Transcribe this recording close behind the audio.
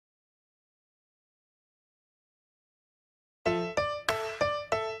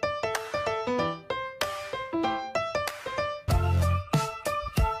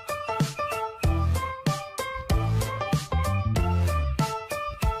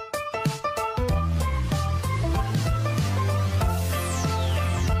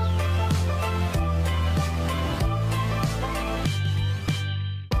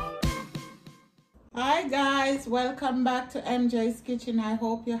welcome back to MJ's Kitchen. I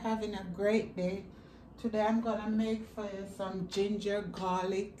hope you're having a great day. Today I'm gonna make for you some ginger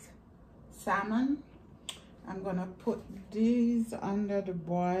garlic salmon. I'm gonna put these under the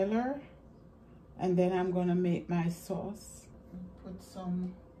boiler and then I'm gonna make my sauce. Put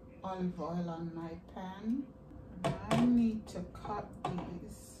some olive oil on my pan. I need to cut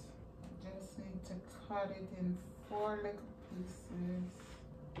these. Just need to cut it in 4 little pieces.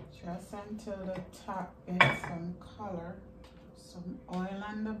 Just until the top gets some color. Some oil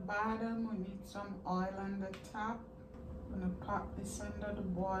on the bottom. We need some oil on the top. I'm gonna pop this under the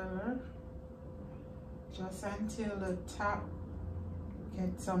boiler. Just until the top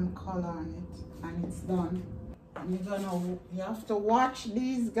gets some color on it, and it's done. And you have to watch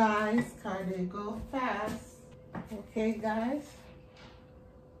these guys because they go fast. Okay guys,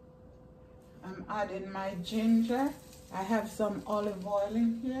 I'm adding my ginger. I have some olive oil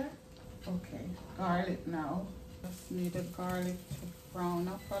in here. Okay, garlic now. Just need the garlic to brown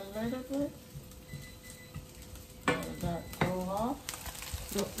up a little bit. Let that go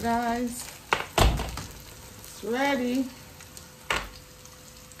off. Look guys, it's ready.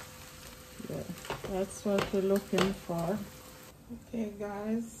 Yeah, that's what we're looking for. Okay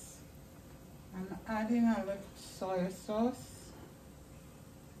guys, I'm adding a little soy sauce.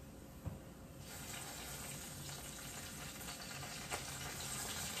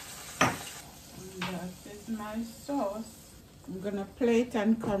 That is my sauce. I'm gonna plate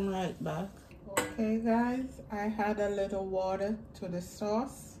and come right back. Okay guys, I add a little water to the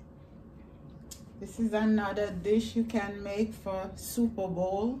sauce. This is another dish you can make for Super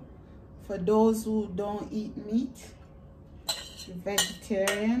Bowl. For those who don't eat meat,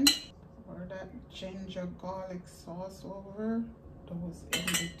 vegetarian. Pour that ginger garlic sauce over those in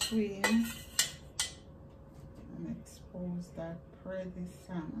between and expose that pretty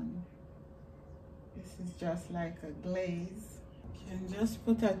salmon. This is just like a glaze. You can just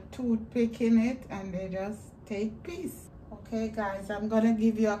put a toothpick in it and they just take piece. Okay guys, I'm gonna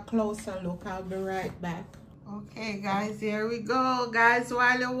give you a closer look. I'll be right back. Okay guys, here we go. Guys,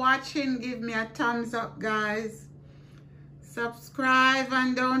 while you're watching, give me a thumbs up guys. Subscribe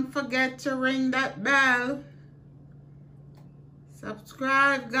and don't forget to ring that bell.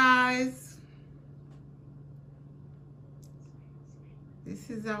 Subscribe guys. This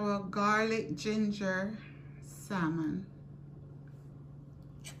is our garlic ginger salmon.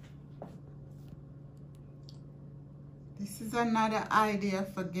 This is another idea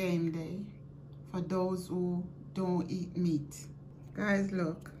for game day for those who don't eat meat. Guys,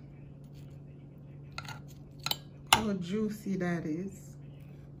 look how juicy that is.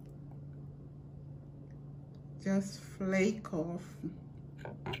 Just flake off.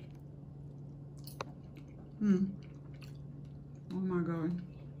 Oh my God,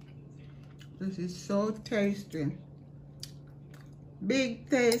 this is so tasty. Big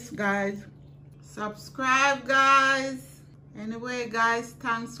taste guys. Subscribe guys. Anyway guys,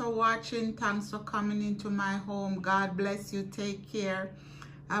 thanks for watching. Thanks for coming into my home. God bless you. Take care.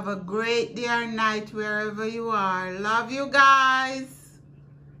 Have a great day or night wherever you are. Love you guys.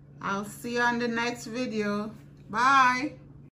 I'll see you on the next video. Bye.